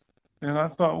 $600, and I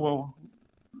thought, well,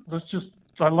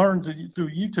 I learned through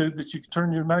YouTube that you could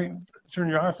turn your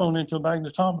iPhone into a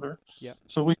magnetometer. Yeah.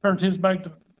 So we turned his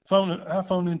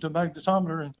iPhone into a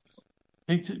magnetometer, and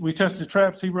we tested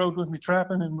traps. He rode with me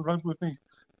trapping and rode with me,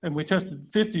 and we tested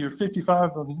 50 or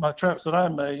 55 of my traps that I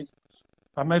made.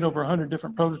 I made over 100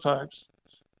 different prototypes,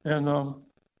 and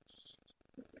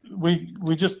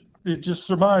it just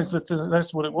surmised that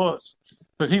that's what it was.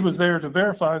 But he was there to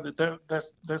verify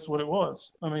that's what it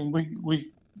was. I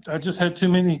mean, I just had too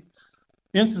many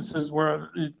instances where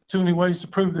too many ways to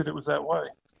prove that it was that way.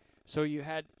 So you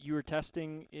were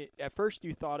testing it, at first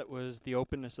you thought it was the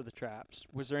openness of the traps.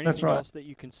 Was there anything else that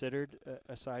you considered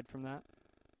aside from that?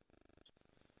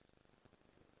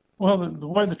 Well, the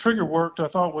way the trigger worked, I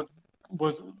thought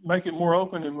was make it more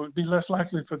open and would be less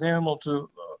likely for the animal to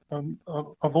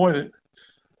avoid it.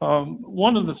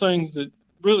 One of the things that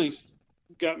really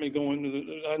got me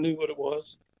going, I knew what it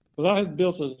was, but I had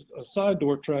built a side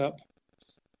door trap.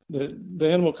 The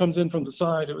animal comes in from the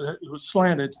side. It was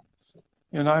slanted,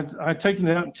 and I'd taken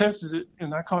it out and tested it,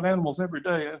 and I caught animals every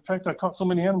day. In fact, I caught so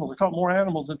many animals. I caught more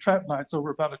animals than trap nights over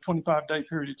about a 25-day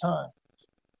period of time.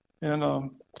 And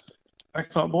I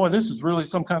thought, boy, this is really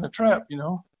some kind of trap, you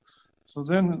know. So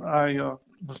then I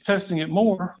was testing it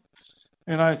more,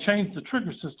 and I changed the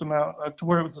trigger system out to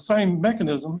where it was the same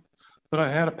mechanism, but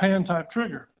I had a pan-type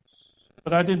trigger.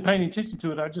 But I didn't pay any attention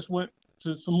to it. I just went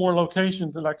to some more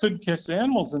locations, and I couldn't catch the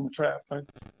animals in the trap. I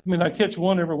mean, I catch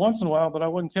one every once in a while, but I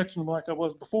wasn't catching them like I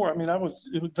was before. I mean,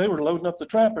 they were loading up the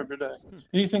trap every day.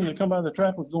 Anything that come out of the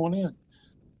trap was going in.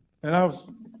 And I was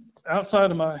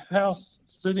outside of my house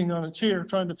sitting on a chair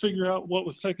trying to figure out what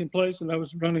was taking place, and I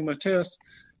was running my tests.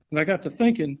 And I got to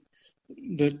thinking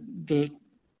that the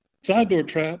side door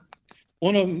trap,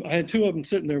 one of them, I had two of them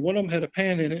sitting there. One of them had a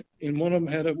pan in it, and one of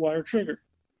them had a wire trigger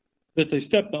that they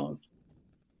stepped on.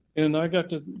 And I got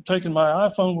to taking my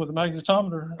iPhone with a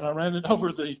magnetometer, and I ran it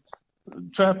over the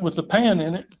trap with the pan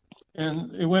in it,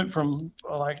 and it went from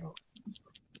like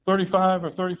 35 or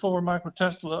 34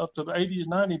 microtesla up to 80 to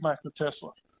 90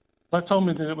 microtesla. That told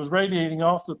me that it was radiating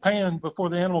off the pan before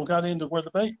the animal got into where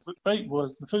the bait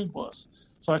was, the food was.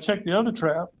 So I checked the other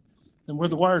trap, and where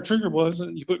the wire trigger was,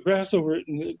 you put grass over it,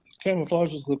 and it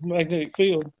camouflages the magnetic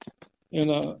field.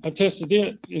 And I tested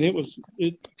it, and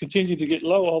it continued to get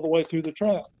low all the way through the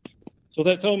trap. So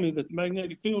that told me that the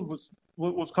magnetic field was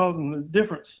what was causing the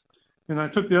difference. And I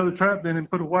took the other trap then and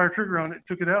put a wire trigger on it,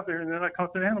 took it out there, and then I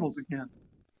caught the animals again.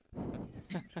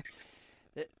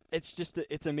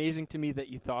 It's amazing to me that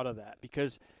you thought of that,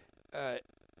 because a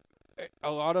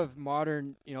lot of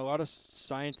modern, a lot of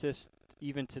scientists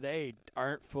even today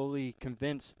aren't fully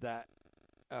convinced that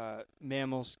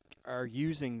mammals are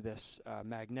using this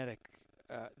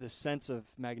this sense of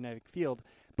magnetic field.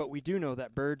 But we do know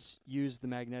that birds use the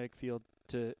magnetic field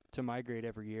to migrate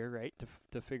every year, right?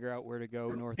 To figure out where to go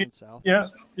north and south. Yeah.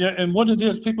 And what it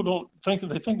is, people don't think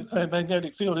they think it's a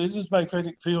magnetic field. It is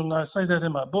magnetic field, and I say that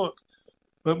in my book.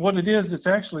 But what it is, it's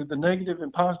actually the negative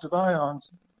and positive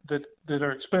ions that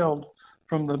are expelled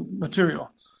from the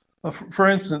material. For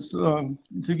instance, to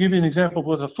give you an example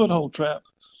with a foothold trap,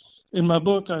 in my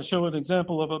book I show an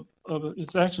example of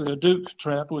it's actually a Duke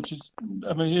trap, which is,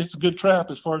 it's a good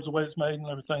trap as far as the way it's made and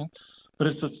everything, but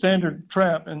it's a standard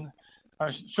trap, and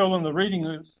I show them the reading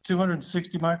is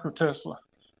 260 microtesla.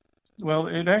 Well,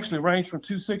 it actually ranged from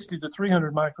 260 to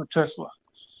 300 microtesla.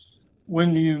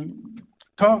 When you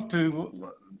talk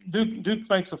to Duke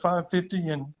makes a 550,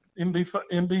 and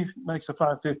MB makes a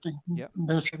 550. Yep.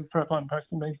 Minnesota Trap Line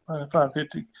makes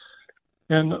 550.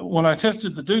 And when I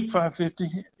tested the Duke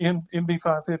 550, MB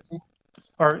 550,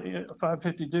 or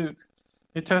 550 Duke,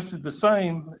 it tested the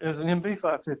same as an MB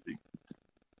 550.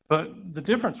 But the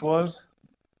difference was,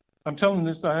 I'm telling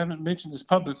this, I haven't mentioned this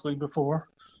publicly before,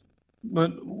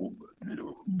 but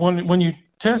when you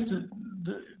tested,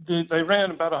 they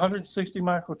ran about 160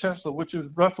 microtesla, which is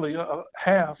roughly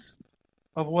half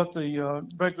of what the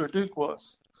regular Duke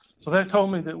was. So that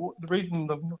told me that the reason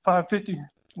the 550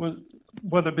 was,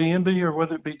 whether it be MB or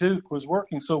whether it be Duke, was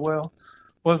working so well,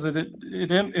 was that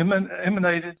it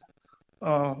emanated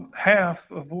half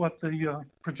of what the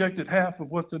projected half of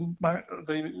what the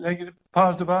negative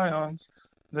positive ions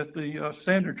that the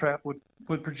standard trap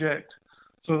would project.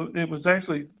 So it was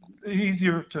actually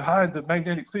easier to hide the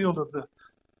magnetic field of the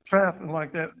trap and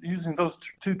like that using those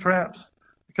two traps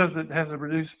because it has a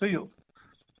reduced field.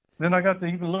 Then I got to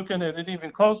even looking at it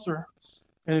even closer,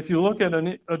 and if you look at a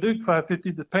Duke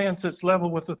 550, the pan sits level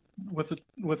with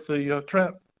the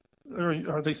trap,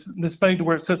 or this made to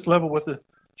where it sits level with the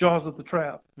jaws of the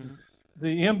trap. Mm-hmm.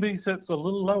 The MB sits a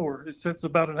little lower. It sits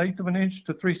about 1/8 of an inch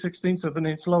to 3/16 of an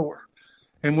inch lower.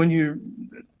 And when you're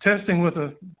testing with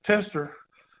a tester,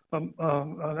 a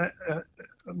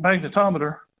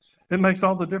magnetometer, it makes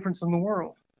all the difference in the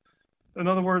world. In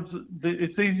other words,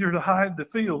 it's easier to hide the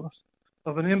field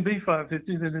of an MB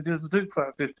 550 than it is a Duke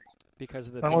 550. Because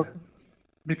of the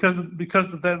because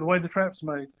of that, the way the trap's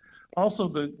made. Also,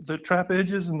 the trap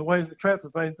edges and the way the trap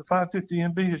is made, the 550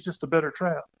 MB is just a better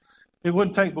trap. It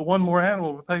wouldn't take but one more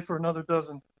animal to pay for another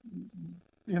dozen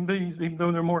MBs, even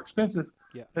though they're more expensive.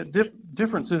 Yeah. That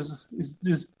difference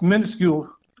is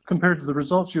minuscule compared to the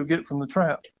results you'll get from the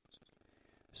trap.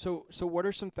 So what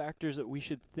are some factors that we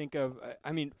should think of?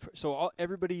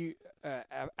 Everybody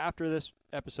after this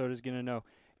episode is going to know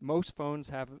most phones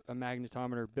have a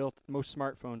magnetometer built. Most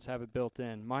smartphones have it built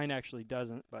in. Mine actually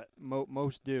doesn't, but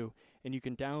most do. And you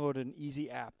can download an easy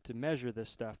app to measure this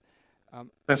stuff.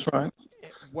 That's right.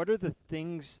 What are the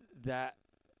things that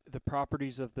the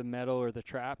properties of the metal or the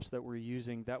traps that we're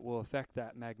using that will affect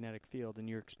that magnetic field in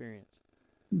your experience?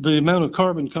 The amount of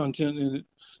carbon content in it.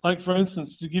 Like, for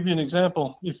instance, to give you an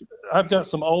example, if I've got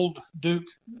some old Duke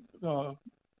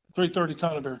 330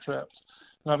 Conover traps,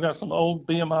 and I've got some old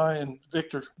BMI and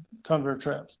Victor Conover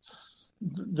traps.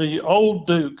 The old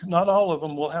Duke, not all of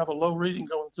them will have a low reading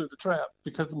going through the trap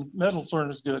because the metals aren't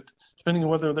as good, depending on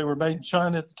whether they were made in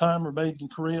China at the time or made in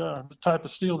Korea or the type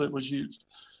of steel that was used.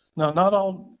 Now, not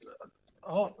all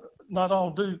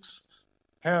Dukes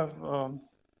have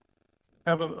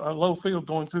have a low field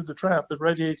going through the trap. It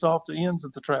radiates off the ends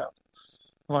of the trap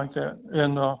like that,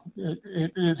 and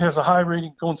it has a high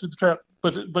reading going through the trap.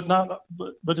 But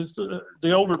it's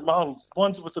the older models,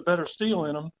 ones with the better steel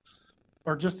in them,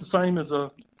 are just the same as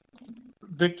a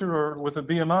Victor or with a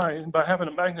BMI. And by having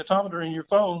a magnetometer in your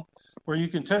phone where you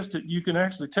can test it, you can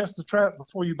actually test the trap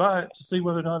before you buy it to see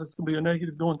whether or not it's going to be a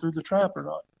negative going through the trap or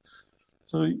not.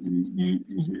 So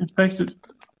it makes it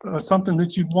something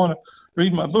that you want to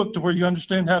read my book to where you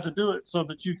understand how to do it, so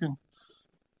that you can,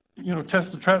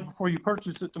 test the trap before you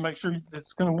purchase it to make sure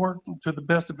it's going to work to the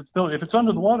best of its ability. If it's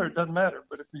under the water, it doesn't matter.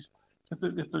 But if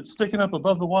it's sticking up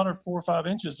above the water 4 or 5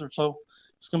 inches or so,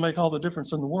 it's going to make all the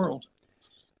difference in the world.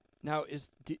 Now,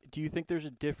 do you think there's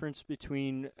a difference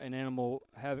between an animal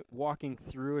walking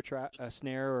through a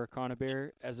snare or a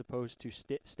conibear as opposed to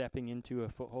stepping into a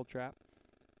foothold trap?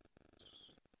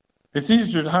 It's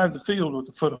easier to hide the field with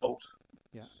a foothold.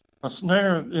 Yeah. A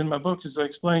snare, in my book, is I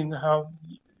explain how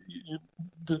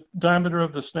the diameter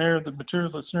of the snare, the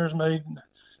material the snare is made, and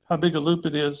how big a loop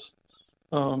it is,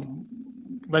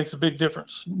 makes a big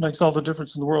difference. Makes all the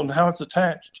difference in the world, and how it's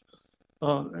attached,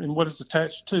 and what it's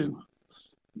attached to.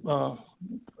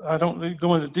 I don't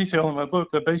go into detail in my book.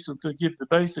 I basically give the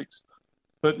basics,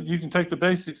 but you can take the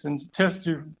basics and test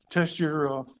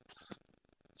your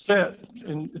set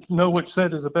and know which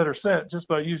set is a better set just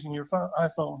by using your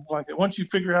iPhone. Like that. Once you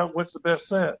figure out what's the best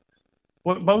set,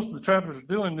 what most of the trappers are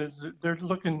doing is they're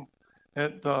looking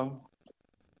at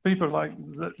people like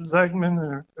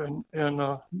Zagman and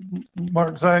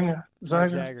Mark Zager.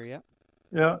 Zager, yeah.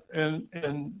 Yeah,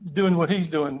 and doing what he's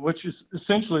doing, which is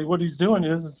essentially what he's doing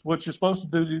is what you're supposed to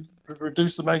do to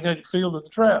reduce the magnetic field of the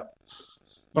trap.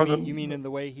 You mean in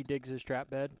the way he digs his trap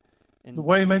bed? And the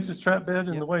way he makes his trap bed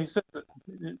and the way he sets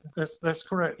it. That's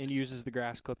correct. And uses the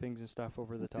grass clippings and stuff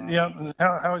over the top. Yeah, and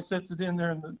how he sets it in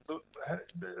there, and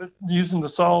using the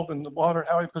salt and the water,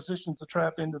 how he positions the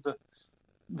trap into the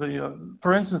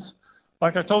for instance,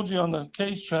 like I told you on the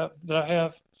cage trap that I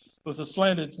have, with a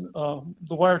slanted,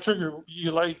 the wire trigger,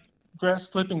 you lay grass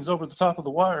clippings over the top of the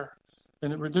wire,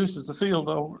 and it reduces the field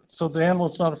over, so the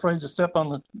animal's not afraid to step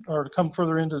on or to come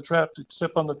further into the trap to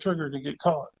step on the trigger to get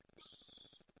caught.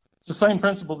 It's the same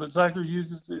principle that Zager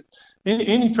uses.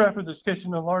 Any trapper that's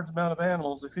catching a large amount of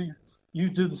animals, if you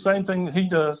do the same thing that he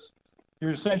does,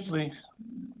 you're essentially,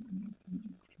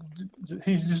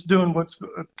 he's just doing what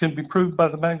can be proved by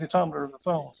the magnetometer of the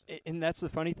phone. And that's the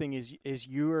funny thing is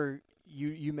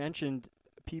you mentioned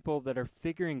people that are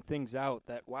figuring things out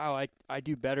that, wow, I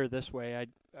do better this way.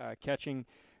 Catching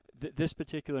this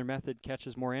particular method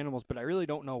catches more animals, but I really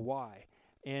don't know why.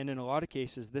 And in a lot of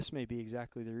cases, this may be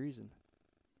exactly the reason.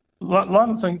 A lot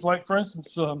of things, like for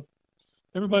instance,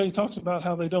 everybody talks about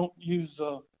how they don't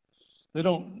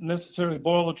necessarily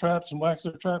boil the traps and wax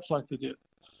their traps like they did.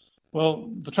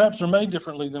 Well, the traps are made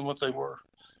differently than what they were.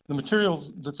 The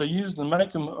materials that they use to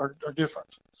make them are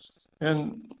different.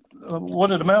 And what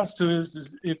it amounts to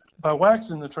is if by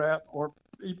waxing the trap or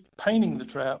painting the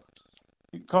trap,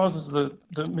 it causes the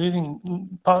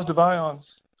emitting positive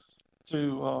ions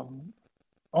to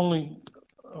only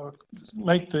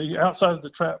make the outside of the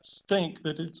trap stink,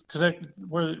 that it's connected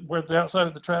where the outside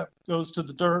of the trap goes to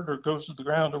the dirt or goes to the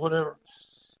ground or whatever.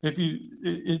 If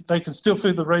they can still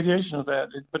feel the radiation of that,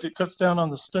 but it cuts down on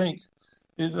the stink.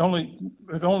 It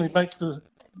only makes the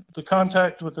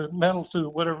contact with the metal to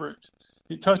whatever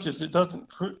it touches. It doesn't,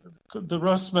 the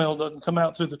rust smell doesn't come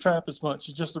out through the trap as much.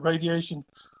 It's just the radiation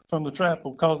from the trap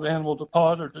will cause the animal to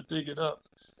pod or to dig it up.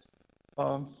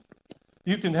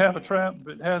 You can have a trap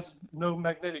that has no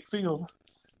magnetic field,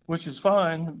 which is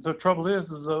fine. The trouble is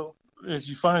though, as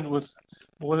you find with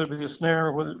whether it be a snare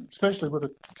or especially with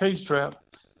a cage trap,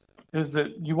 is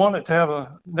that you want it to have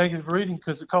a negative reading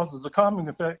because it causes a calming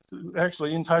effect. It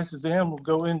actually entices the animal to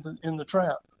go in the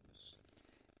trap.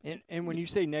 And when you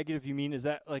say negative, you mean, is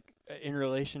that like in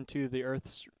relation to the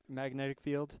Earth's magnetic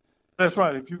field? That's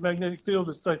right. If your magnetic field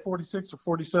is, say, 46 or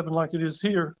 47 like it is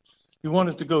here, you want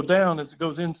it to go down as it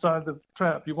goes inside the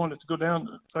trap. You want it to go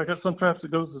down. I got some traps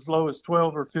that goes as low as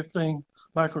 12 or 15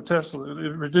 microtesla.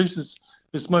 It reduces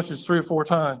as much as 3 or 4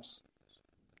 times.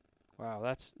 Wow,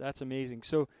 that's amazing.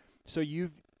 So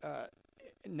you've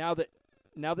now that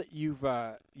you've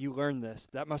you learned this,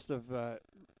 that must have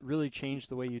really changed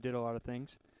the way you did a lot of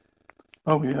things.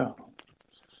 Oh yeah,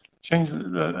 changed.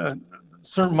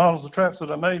 Certain models of traps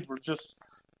that I made were just,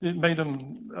 it made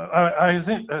them.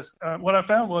 What I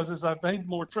found was I made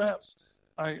more traps.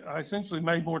 I essentially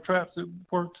made more traps that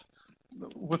worked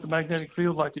with the magnetic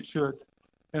field like it should,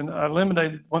 and I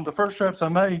eliminated one of the first traps I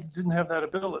made didn't have that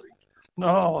ability.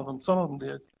 Not all of them. Some of them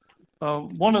did.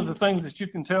 One of the things that you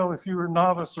can tell if you're a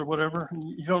novice or whatever, and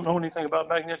you don't know anything about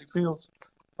magnetic fields,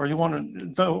 or you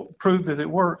want to prove that it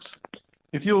works,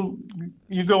 if you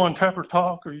go on Trapper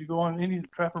Talk or you go on any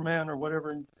Trapper Man or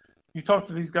whatever, and you talk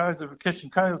to these guys that are catching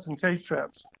coyotes in cage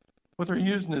traps, what they're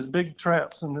using is big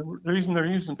traps, and the reason they're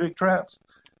using big traps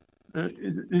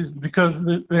is because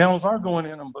the animals are going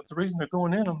in them. But the reason they're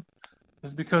going in them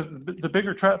is because the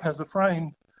bigger trap has a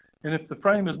frame. And if the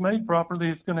frame is made properly,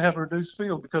 it's going to have a reduced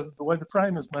field because of the way the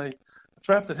frame is made. A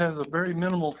trap that has a very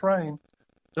minimal frame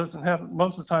most of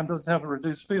the time doesn't have a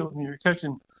reduced field. And you're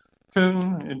catching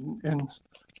coon and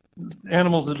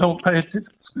animals that don't pay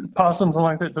attention, possums and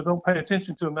like that don't pay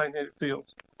attention to a magnetic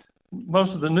field.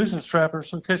 Most of the nuisance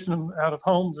trappers are catching them out of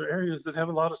homes or areas that have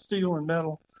a lot of steel and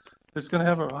metal. It's going to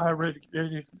have a high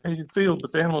radiated field,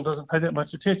 but the animal doesn't pay that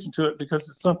much attention to it because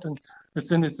it's something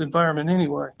that's in its environment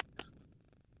anyway.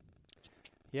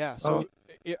 Yeah. So,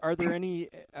 are there any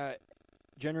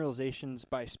generalizations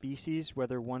by species,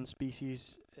 whether one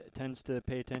species tends to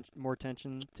pay more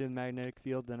attention to the magnetic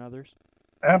field than others?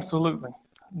 Absolutely.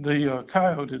 The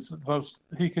coyote is the most.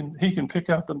 He can pick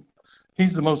out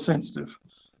he's the most sensitive.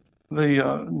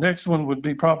 The next one would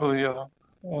be probably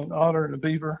an otter and a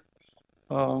beaver,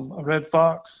 a red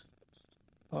fox.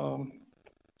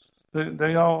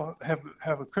 They all have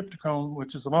a cryptochrome,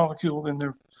 which is a molecule in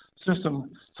their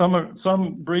system.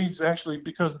 Some breeds actually,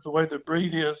 because of the way the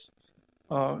breed is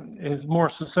more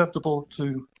susceptible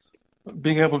to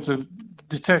being able to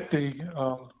detect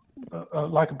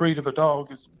like a breed of a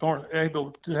dog is more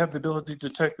able to have the ability to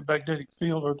detect the magnetic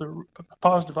field or the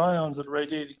positive ions that are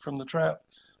radiating from the trap,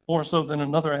 more so than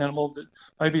another animal that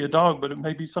may be a dog, but it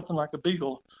may be something like a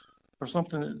beagle or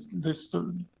something that's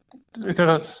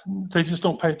they just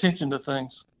don't pay attention to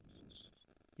things.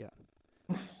 Yeah.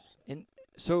 And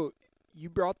so you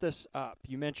brought this up.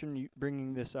 You mentioned you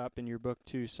bringing this up in your book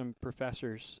to some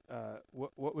professors.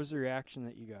 What was the reaction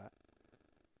that you got?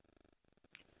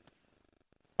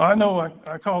 I know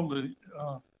I called the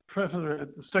professor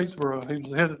at the Statesboro. He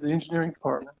was the head of the engineering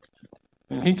department.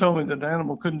 And he told me that the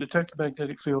animal couldn't detect the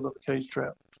magnetic field of a cage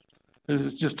trap. It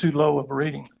was just too low of a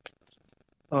reading.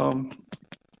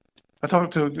 I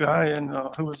talked to a guy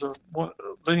who was a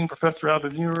leading professor out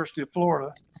of the University of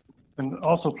Florida, and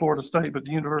also Florida State, but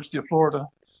the University of Florida.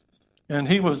 And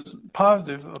he was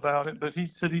positive about it, but he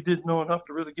said he didn't know enough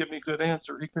to really give me a good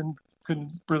answer. He couldn't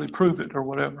really prove it or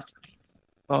whatever.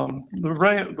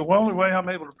 The only way I'm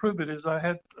able to prove it is I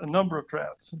had a number of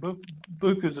traps,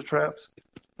 Bucas of traps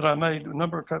that I made, a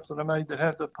number of traps that I made that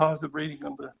had the positive reading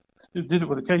of it did it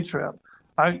with a cage trap.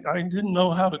 I didn't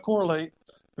know how to correlate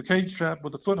a cage trap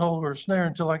with a foothold or a snare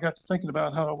until I got to thinking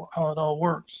about how it all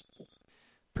works.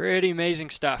 Pretty amazing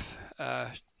stuff.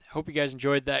 Hope you guys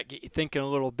enjoyed that. Get you thinking a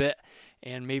little bit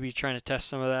and maybe trying to test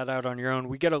some of that out on your own.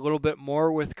 We get a little bit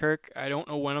more with Kirk. I don't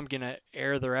know when I'm going to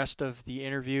air the rest of the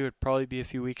interview. It'd probably be a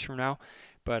few weeks from now.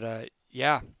 But,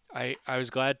 I was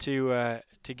glad to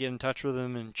get in touch with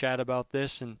him and chat about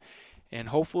this and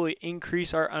hopefully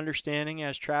increase our understanding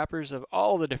as trappers of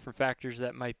all the different factors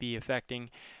that might be affecting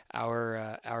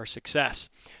our success.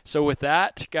 So with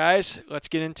that, guys, let's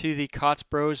get into the Kaatz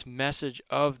Bros message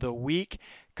of the week.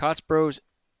 Kaatz Bros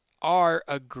are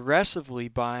aggressively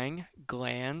buying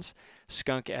glands,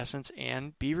 skunk essence,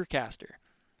 and beaver castor.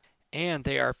 And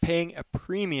they are paying a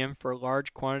premium for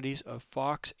large quantities of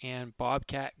fox and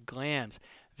bobcat glands.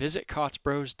 Visit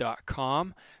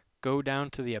KaatzBros.com. Go down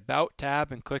to the About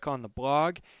tab and click on the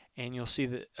blog, and you'll see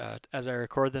that as I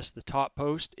record this, the top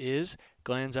post is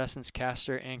Glands, Essence,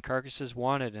 Castor, and Carcasses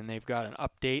Wanted, and they've got an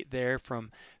update there from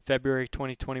February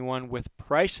 2021 with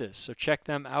prices. So check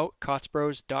them out,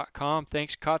 KaatzBros.com.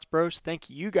 Thanks, Kaatz Bros. Thank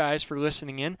you guys for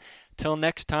listening in. Till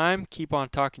next time, keep on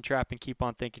talking trapping, keep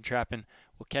on thinking trapping.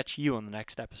 We'll catch you on the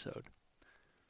next episode.